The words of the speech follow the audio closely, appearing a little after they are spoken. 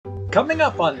Coming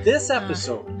up on this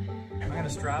episode. I'm gonna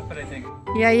strap it, I think.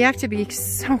 Yeah, you have to be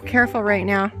so careful right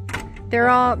now. They're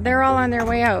all on their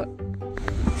way out.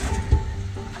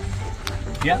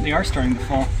 Yeah, they are starting to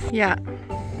fall. Yeah.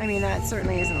 I mean, that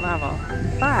certainly isn't level.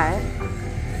 But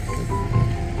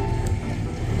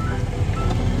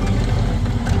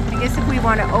I guess if we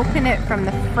want to open it from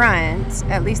the front,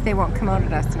 at least they won't come out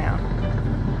at us now.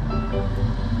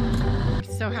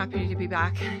 So happy to be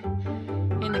back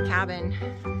in the cabin.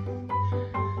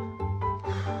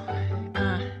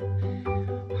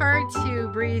 Hard to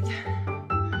breathe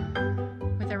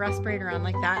with a respirator on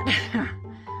like that.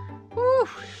 Whew.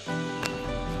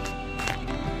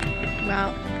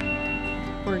 Well,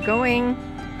 we're going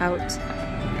out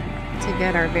to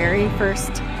get our very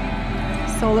first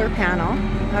solar panel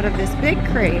out of this big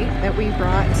crate that we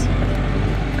brought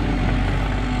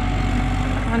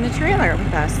on the trailer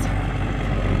with us.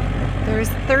 There's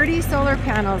 30 solar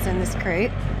panels in this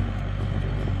crate.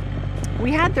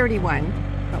 We had 31,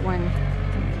 but one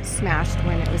smashed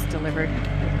when it was delivered.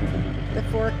 The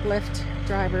forklift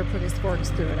driver put his forks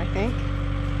through it, I think.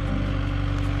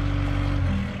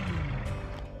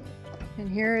 And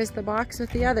here is the box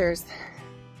with the others,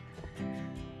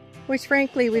 which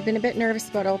frankly we've been a bit nervous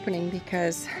about opening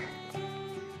because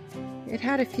it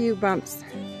had a few bumps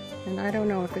and I don't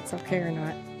know if it's okay or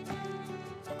not.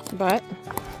 But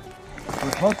we're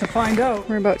about to find out.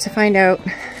 We're about to find out.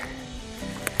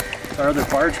 It's our other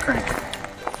barge crank.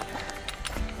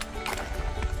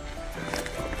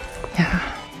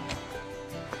 Yeah.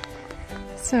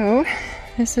 So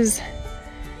this is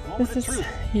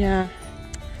yeah.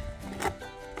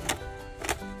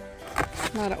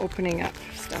 A lot of opening up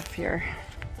stuff here.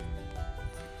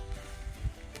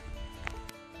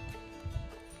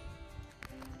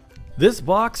 This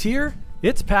box here,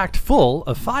 it's packed full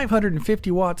of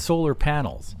 550 watt solar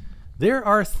panels. There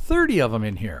are 30 of them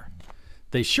in here.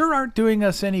 They sure aren't doing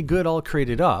us any good all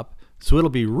crated up, so it'll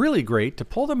be really great to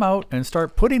pull them out and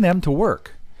start putting them to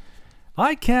work.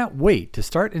 I can't wait to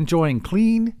start enjoying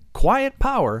clean, quiet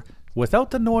power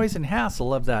without the noise and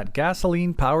hassle of that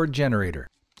gasoline-powered generator.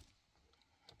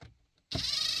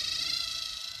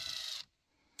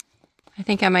 I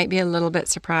think I might be a little bit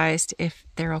surprised if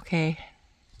they're okay.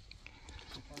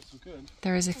 So good.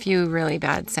 There's a few really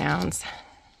bad sounds.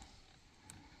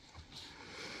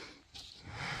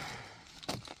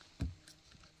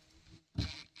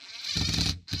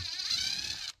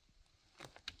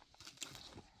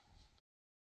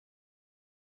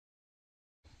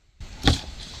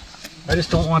 I just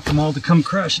don't want them all to come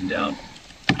crashing down.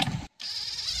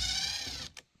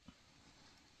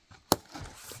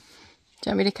 Do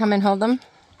you want me to come and hold them?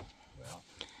 Well.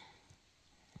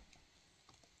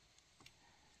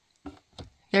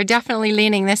 They're definitely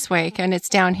leaning this way, and it's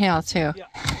downhill too. Yeah,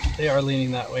 they are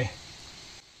leaning that way.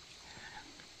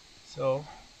 So,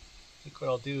 I think what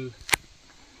I'll do...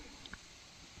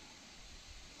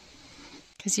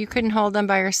 Because you couldn't hold them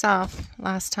by yourself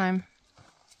last time.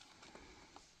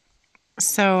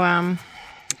 So, I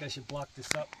think I should block this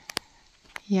up.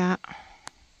 Yeah.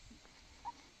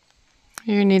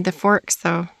 You need the forks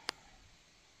though.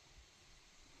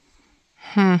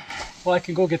 Well, I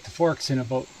can go get the forks in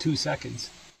about 2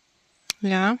 seconds.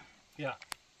 Yeah? Yeah.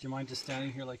 Do you mind just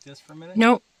standing here like this for a minute?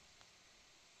 Nope.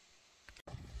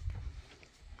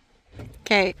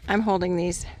 Okay, I'm holding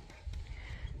these.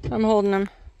 I'm holding them.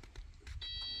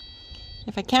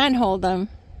 If I can hold them,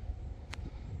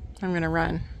 I'm gonna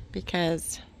run,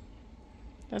 because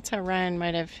that's how Ryan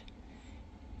might have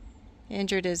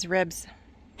injured his ribs.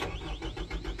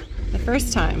 The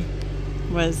first time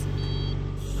was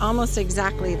almost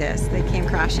exactly this. They came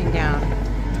crashing down.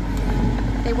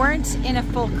 They weren't in a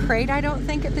full crate, I don't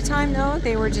think, at the time, though.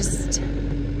 They were just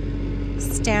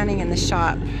standing in the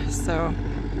shop, so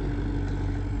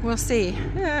we'll see.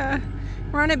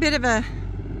 We're on a bit of an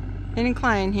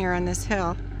incline here on this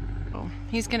hill. Oh,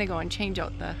 he's gonna go and change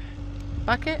out the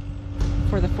bucket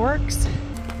for the forks.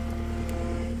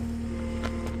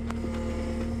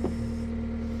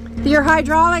 Your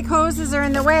hydraulic hoses are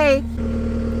in the way.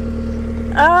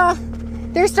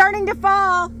 They're starting to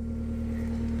fall.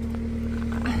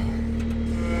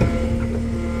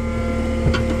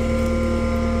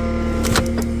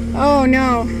 Oh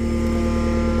no.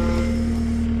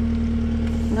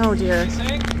 No, dear.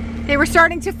 They were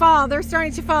starting to fall. They're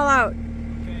starting to fall out.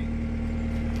 Okay.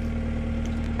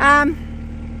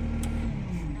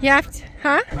 You have to,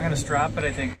 huh? I'm gonna strap it,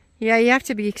 I think. Yeah, you have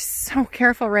to be so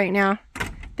careful right now.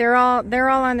 They're all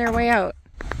on their way out.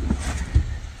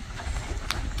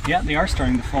 Yeah, they are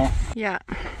starting to fall. Yeah.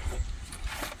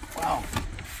 Wow.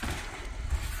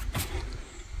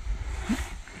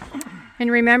 And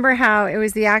remember how it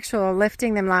was the actual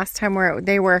lifting them last time where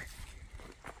they were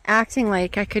acting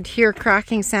like I could hear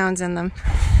cracking sounds in them.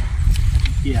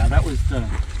 Yeah, that was the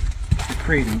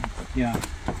crating. Yeah.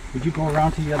 Would you go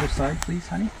around to the other side, please,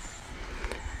 honey?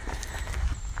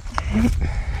 Okay.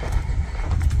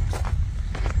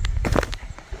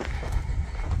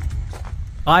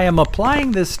 I am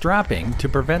applying this strapping to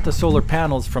prevent the solar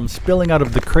panels from spilling out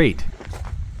of the crate.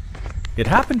 It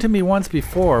happened to me once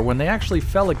before when they actually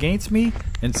fell against me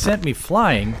and sent me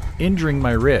flying, injuring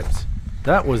my ribs.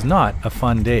 That was not a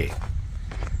fun day.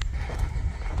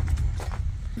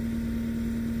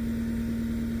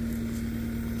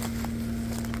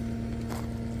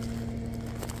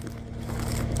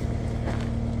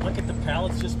 Look at the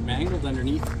pallets just mangled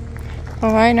underneath.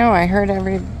 Oh, I know. I heard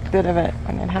every bit of it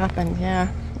when it happened. Yeah,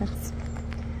 it's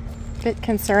a bit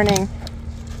concerning.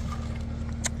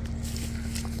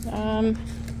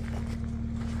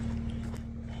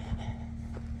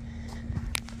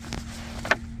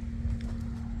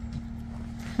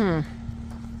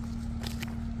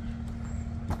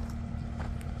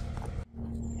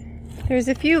 There's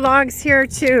a few logs here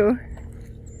too.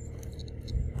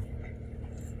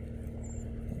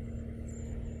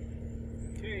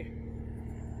 Okay.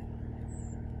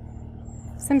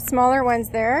 Some smaller ones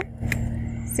there.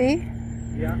 See?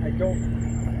 Yeah, I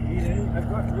don't need any. I've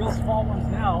got real small ones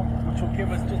now, which will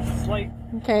give us just a slight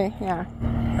Okay, yeah.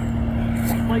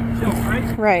 tilt,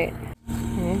 right? Right.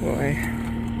 Oh boy.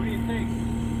 What do you think?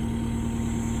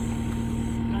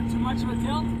 Not too much of a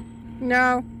tilt?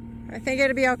 No, I think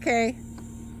it'll be okay.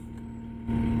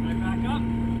 Can I back up?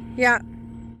 Yeah.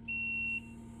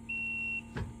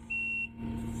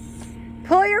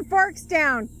 Pull your forks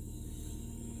down.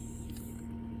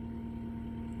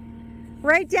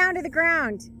 Right down to the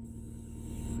ground.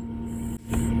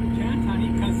 I can't, honey,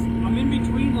 because I'm in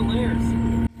between the layers.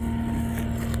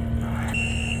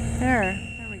 There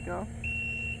we go.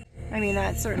 I mean,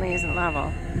 that certainly isn't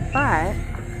level, but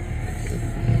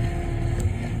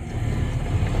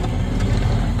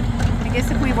I guess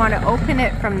if we want to open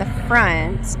it from the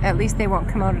front, at least they won't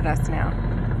come out at us now.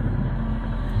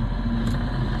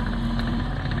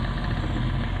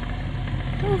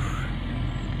 Oof.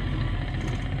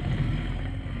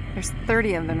 There's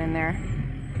 30 of them in there.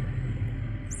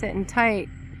 Sitting tight,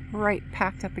 right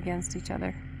packed up against each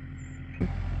other.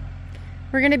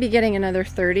 We're going to be getting another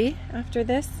 30 after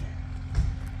this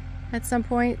at some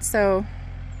point, so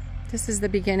this is the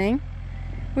beginning.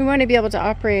 We want to be able to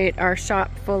operate our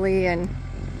shop fully and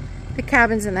the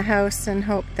cabins in the house and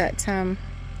hope that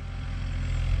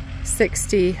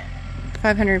 60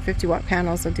 550 watt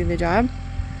panels will do the job.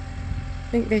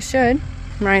 I think they should.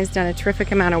 Ryan's done a terrific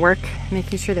amount of work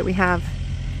making sure that we have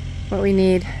what we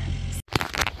need.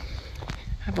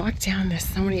 I've walked down this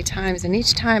so many times, and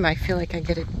each time I feel like I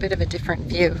get a bit of a different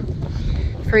view.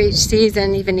 For each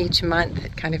season, even each month,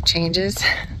 it kind of changes.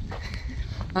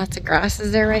 Lots of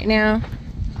grasses there right now.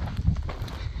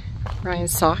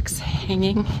 Ryan's socks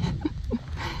hanging.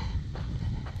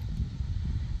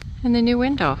 And the new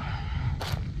window.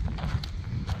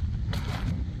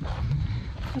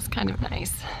 That's kind of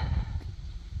nice.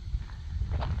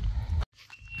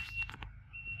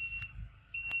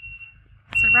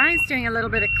 So Ryan's doing a little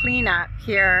bit of cleanup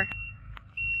here.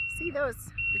 See the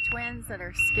twins that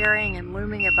are scaring and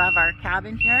looming above our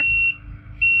cabin here?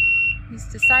 He's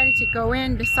decided to go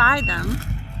in beside them,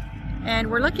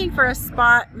 and we're looking for a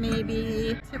spot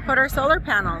maybe to put our solar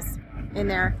panels in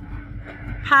there,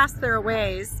 past their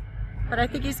ways. But I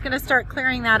think he's going to start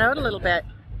clearing that out a little bit.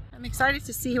 I'm excited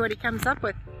to see what he comes up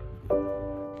with.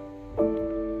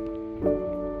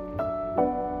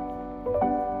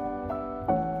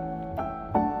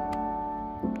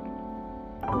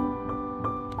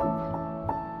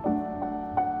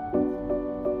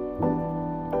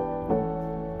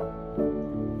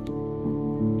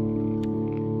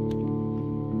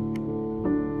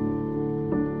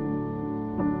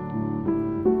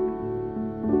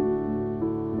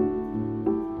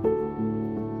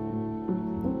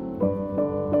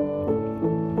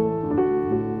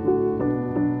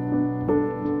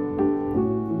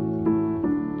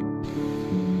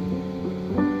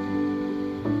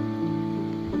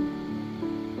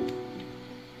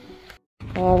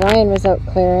 Ryan was out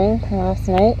clearing last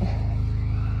night.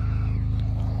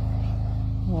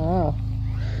 Wow.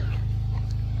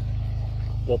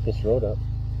 Built this road up.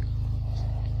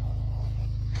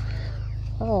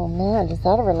 Oh man, does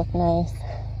that ever look nice?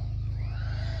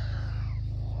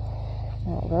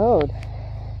 That road.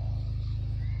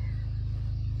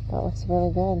 That looks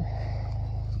really good.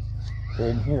 So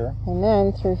in here. And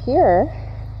then through here,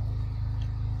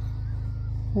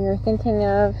 we were thinking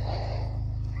of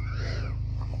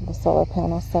the solar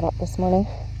panels set up this morning.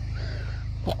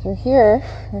 But through here,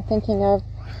 we're thinking of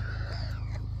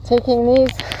taking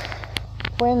these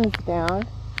twins down.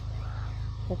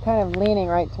 They're kind of leaning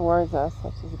right towards us,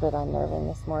 which is a bit unnerving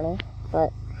this morning.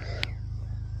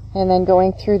 And then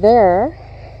going through there,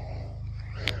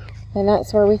 and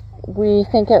that's where we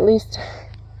think at least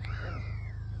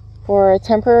for a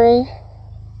temporary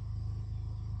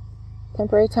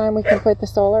time we can put the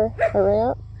solar array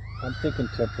up. I'm thinking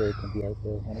temporary can be out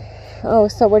there, honey. Oh,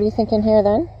 so what are you thinking here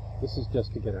then? This is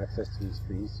just to get access to these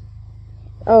trees.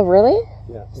 Oh, really?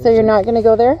 Yeah. So you're not going to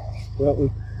go there? Well,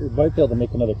 we might be able to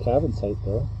make another cabin site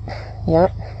though.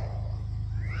 Yep.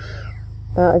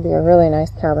 That would be a really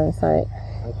nice cabin site.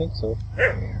 I think so.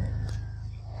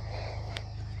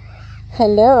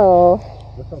 Hello.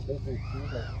 Look how big these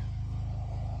trees are.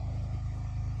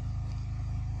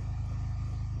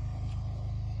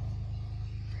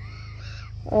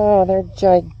 Oh, they're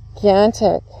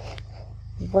gigantic.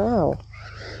 Wow.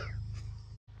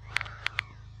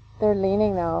 They're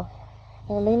leaning now.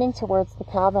 They're leaning towards the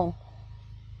cabin.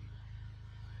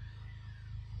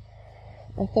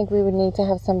 I think we would need to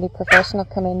have somebody professional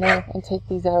come in there and take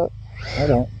these out. I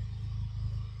don't.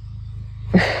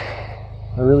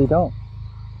 I really don't.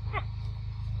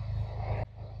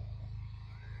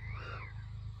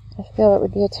 I feel it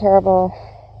would be a terrible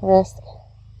risk.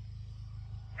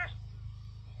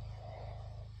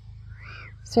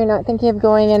 So you're not thinking of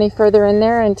going any further in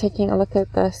there and taking a look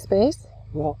at the space?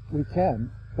 Well, we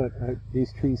can, but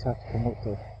these trees have to come out.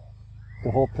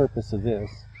 The whole purpose of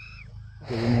this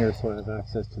is in here so I have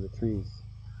access to the trees.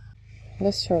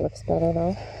 This sure looks better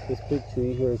though. This big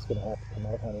tree here is going to have to come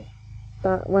out, honey.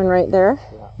 That one right there?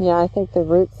 Yeah. Yeah, I think the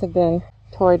roots have been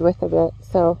toyed with a bit,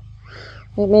 so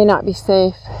it may not be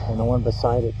safe. And the one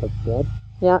beside it looks good.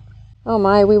 Yeah. Oh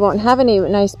my, we won't have any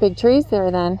nice big trees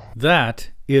there then. That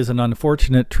is an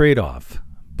unfortunate trade-off,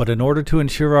 but in order to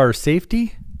ensure our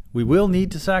safety, we will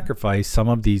need to sacrifice some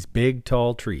of these big,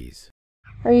 tall trees.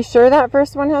 Are you sure that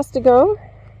first one has to go?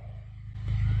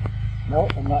 No,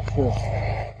 I'm not sure.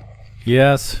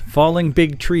 Yes, falling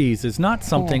big trees is not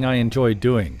something I enjoy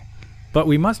doing, but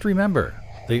we must remember,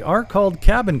 they are called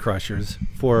cabin crushers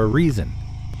for a reason.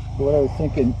 So what I was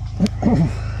thinking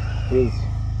is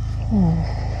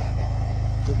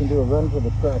we can do a run for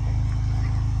the truck,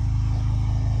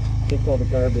 take all the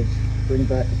garbage, bring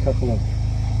back a couple of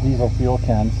diesel fuel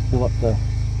cans, fill up the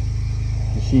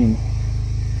machine.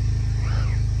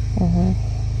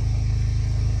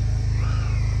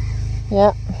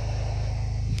 Yeah.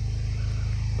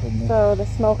 So the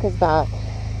smoke is back,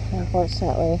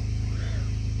 unfortunately.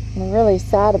 I'm really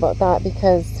sad about that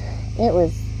because it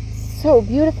was so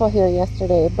beautiful here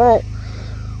yesterday, but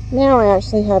now I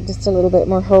actually have just a little bit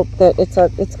more hope that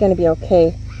it's going to be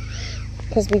okay,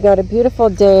 because we got a beautiful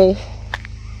day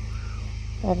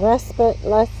of respite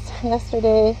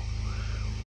yesterday,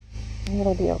 and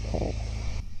it'll be okay.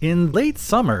 In late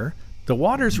summer, the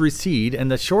waters recede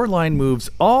and the shoreline moves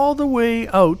all the way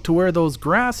out to where those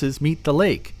grasses meet the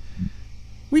lake.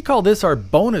 We call this our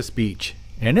bonus beach,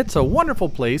 and it's a wonderful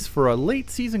place for a late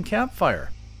season campfire.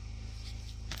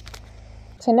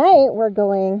 Tonight we're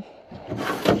going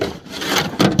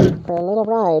for a little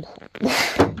ride.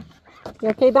 You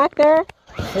okay back there?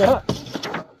 Yeah.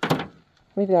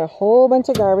 We've got a whole bunch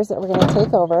of garbage that we're going to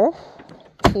take over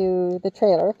to the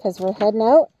trailer because we're heading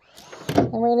out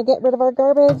and we're going to get rid of our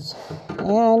garbage.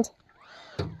 And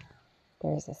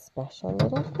there's a special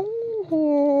little thing in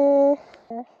here.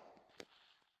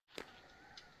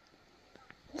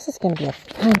 This is going to be a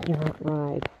fun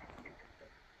ride.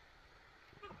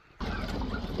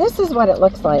 This is what it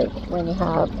looks like when you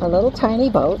have a little tiny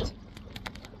boat.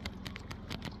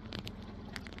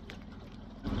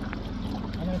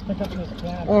 I'm going to pick up this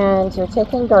can. And you're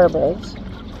taking garbage,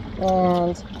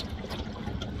 and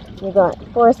you got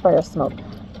forest fire smoke.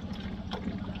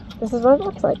 This is what it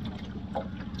looks like.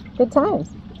 Good times.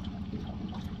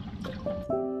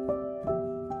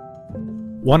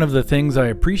 One of the things I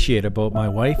appreciate about my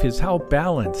wife is how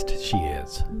balanced she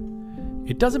is.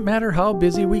 It doesn't matter how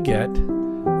busy we get,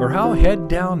 or how head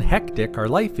down hectic our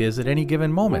life is at any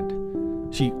given moment.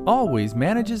 She always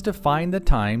manages to find the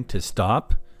time to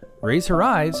stop, raise her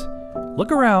eyes,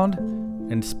 look around,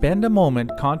 and spend a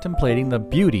moment contemplating the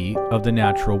beauty of the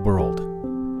natural world.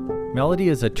 Melody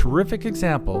is a terrific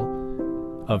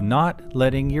example of not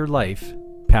letting your life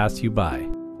pass you by.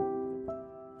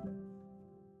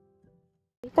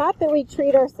 We thought that we'd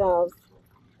treat ourselves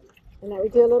and that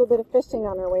we'd do a little bit of fishing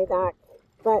on our way back,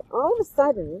 but all of a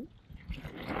sudden,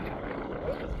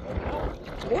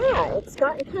 yeah, it's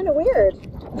gotten kind of weird.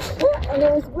 And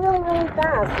it was really, really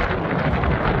fast.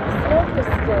 The smoke was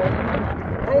still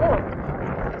I know.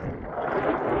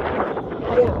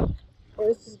 Yeah. It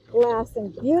was just glass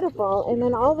and beautiful, and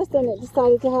then all of a sudden it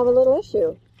decided to have a little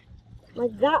issue.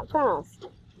 Like that fast.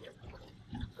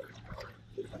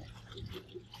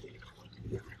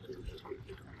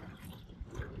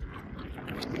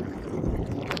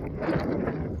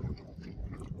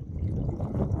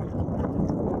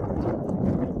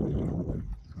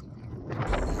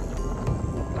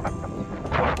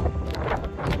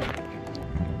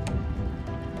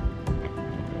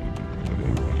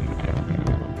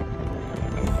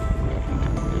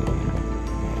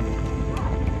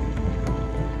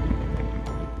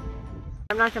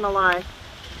 I'm not gonna lie.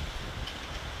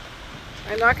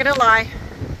 I'm not gonna lie.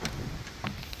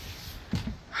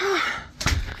 I'm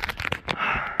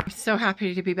so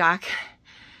happy to be back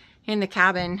in the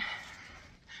cabin.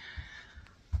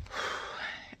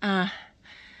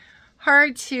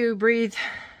 Hard to breathe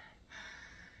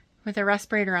with a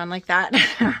respirator on like that.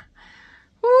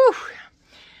 Woo.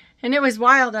 And it was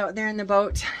wild out there in the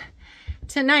boat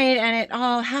tonight, and it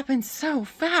all happened so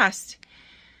fast.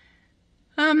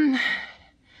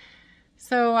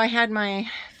 So I had my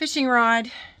fishing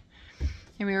rod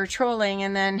and we were trolling,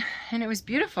 and it was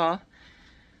beautiful.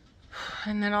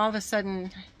 And then all of a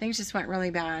sudden things just went really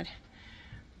bad.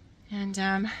 And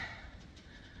I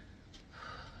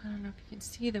don't know if you can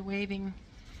see the waving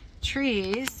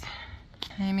trees.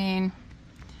 I mean,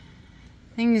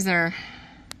 things are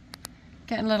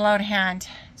getting a little out of hand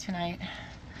tonight.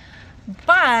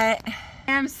 But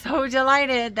I'm so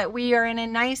delighted that we are in a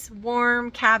nice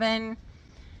warm cabin.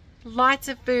 Lots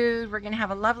of food. We're gonna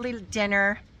have a lovely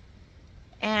dinner,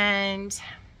 and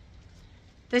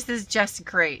this is just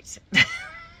great.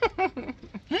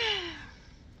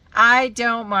 I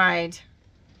don't mind.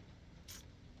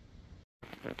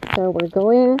 So we're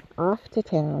going off to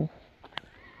town.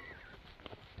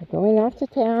 We're going off to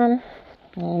town,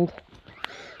 and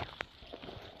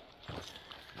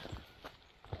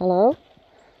hello?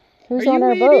 Who's on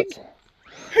our boat?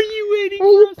 Are you waiting? Are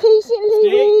you patiently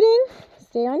waiting?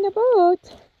 Stay on the boat.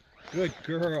 Good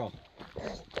girl.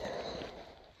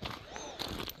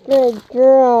 Good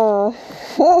girl.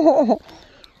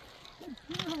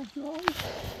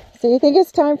 So you think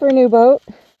it's time for a new boat?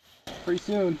 Pretty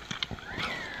soon.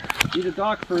 Need a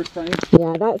dock first, honey.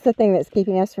 Yeah, that's the thing that's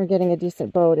keeping us from getting a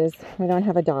decent boat, is we don't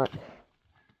have a dock.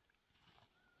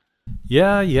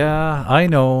 Yeah, I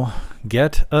know.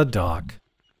 Get a dock.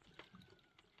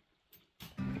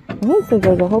 Okay, so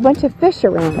there's a whole bunch of fish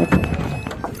around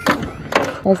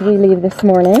as we leave this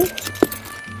morning.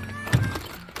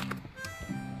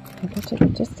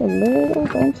 Just a little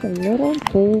bunch of little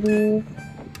babies.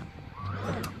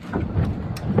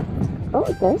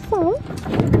 Oh, there's some.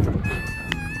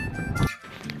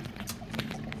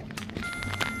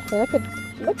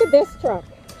 Look at this truck.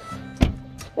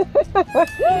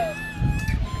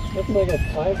 Looks like a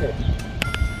tiger.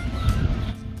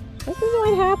 This is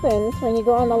what happens when you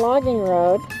go on the logging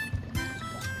road.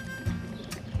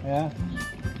 Yeah.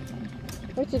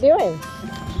 What you doing?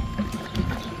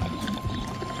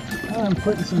 I'm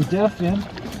putting some DEF in.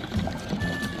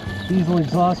 Diesel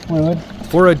exhaust fluid.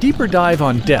 For a deeper dive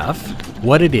on DEF,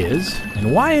 what it is,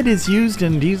 and why it is used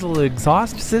in diesel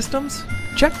exhaust systems,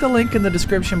 check the link in the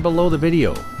description below the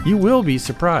video. You will be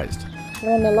surprised.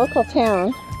 We're in the local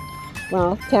town.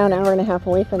 Well, town hour and a half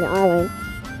away from the island.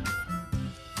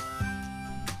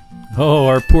 Oh,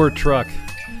 our poor truck.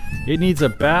 It needs a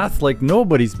bath like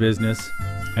nobody's business,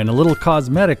 and a little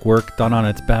cosmetic work done on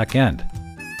its back end.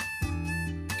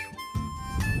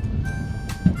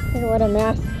 Look at what a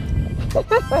mess.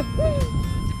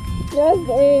 Just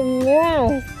a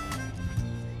mess.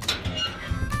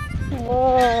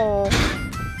 Whoa.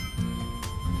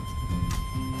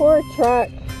 Poor truck.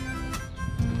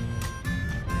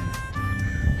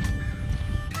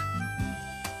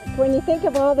 When you think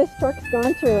of all this truck's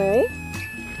gone through, eh?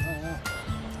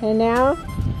 And now,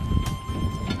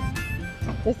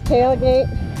 this tailgate.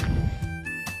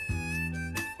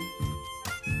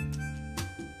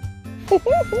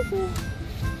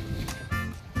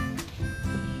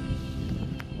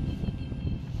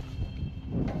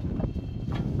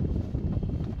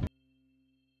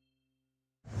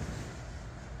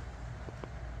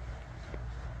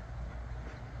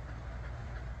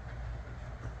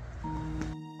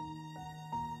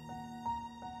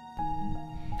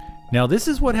 Now this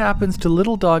is what happens to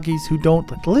little doggies who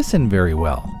don't listen very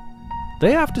well.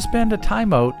 They have to spend a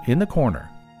timeout in the corner.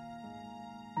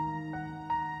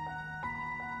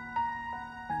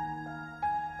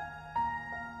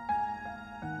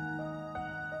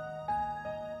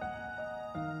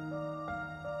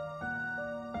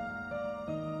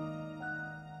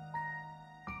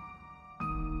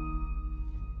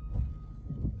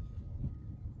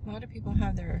 A lot of people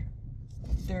have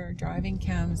their driving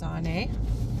cams on, eh?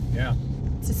 Yeah.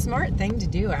 It's a smart thing to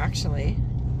do, actually.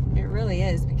 It really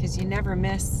is, because you'd never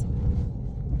miss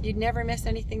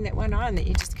anything that went on that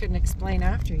you just couldn't explain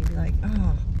after. You'd be like,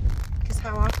 oh, because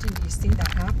how often do you see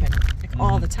that happen? Like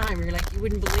all the time. You're like, you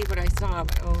wouldn't believe what I saw,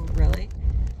 but oh, really?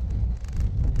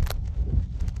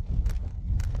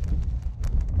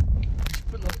 We should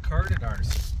put a little card in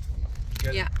ours.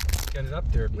 Get it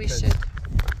up there. We should.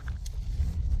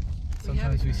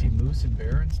 Sometimes we see moose and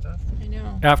bear and stuff. I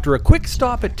know. After a quick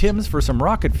stop at Tim's for some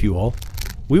rocket fuel,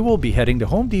 we will be heading to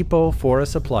Home Depot for a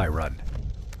supply run.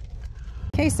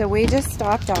 Okay, so we just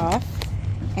stopped off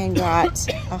and got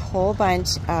a whole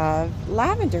bunch of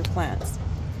lavender plants.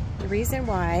 The reason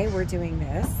why we're doing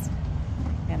this,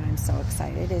 and I'm so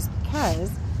excited, is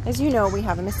because, as you know, we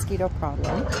have a mosquito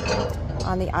problem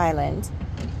on the island,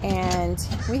 and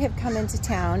we have come into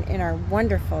town in our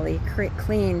wonderfully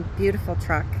clean, beautiful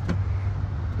truck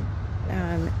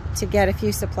to get a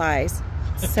few supplies.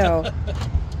 So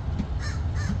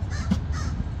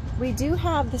we do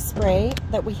have the spray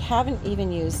that we haven't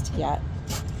even used yet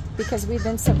because we've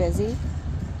been so busy,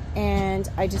 and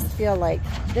I just feel like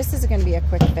this is going to be a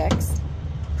quick fix.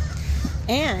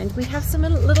 And we have some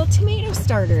little tomato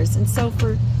starters, and so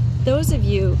for those of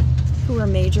you who are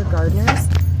major gardeners,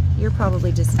 you're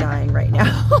probably just dying right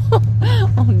now.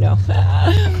 Oh no.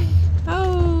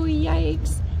 Oh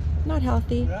yikes. Not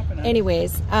healthy.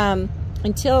 Anyways,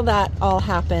 until that all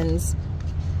happens,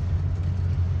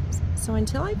 so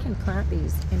until I can plant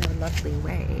these in a lovely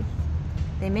way,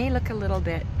 they may look a little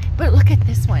bit, but look at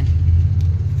this one.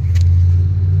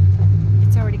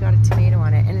 It's already got a tomato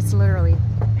on it, and it's literally,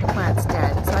 the plant's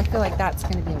dead. So I feel like that's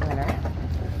going to be a winner.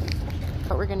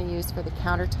 What we're going to use for the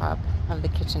countertop of the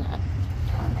kitchenette.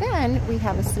 Then we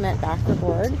have a cement backer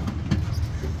board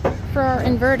for our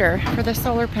inverter for the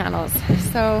solar panels.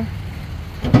 So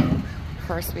of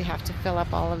course we have to fill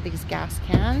up all of these gas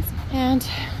cans, and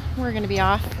we're going to be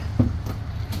off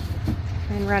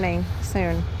and running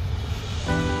soon.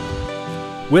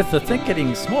 With the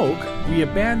thickening smoke, we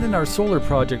abandoned our solar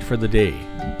project for the day.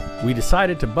 We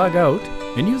decided to bug out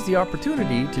and use the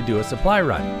opportunity to do a supply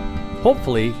run.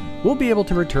 Hopefully, we'll be able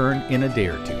to return in a day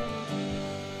or two.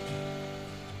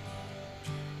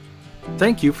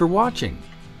 Thank you for watching.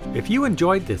 If you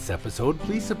enjoyed this episode,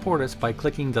 please support us by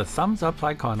clicking the thumbs up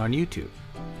icon on YouTube.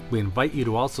 We invite you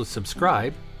to also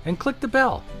subscribe and click the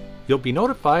bell. You'll be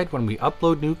notified when we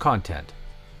upload new content.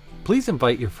 Please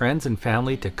invite your friends and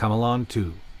family to come along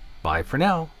too. Bye for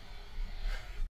now.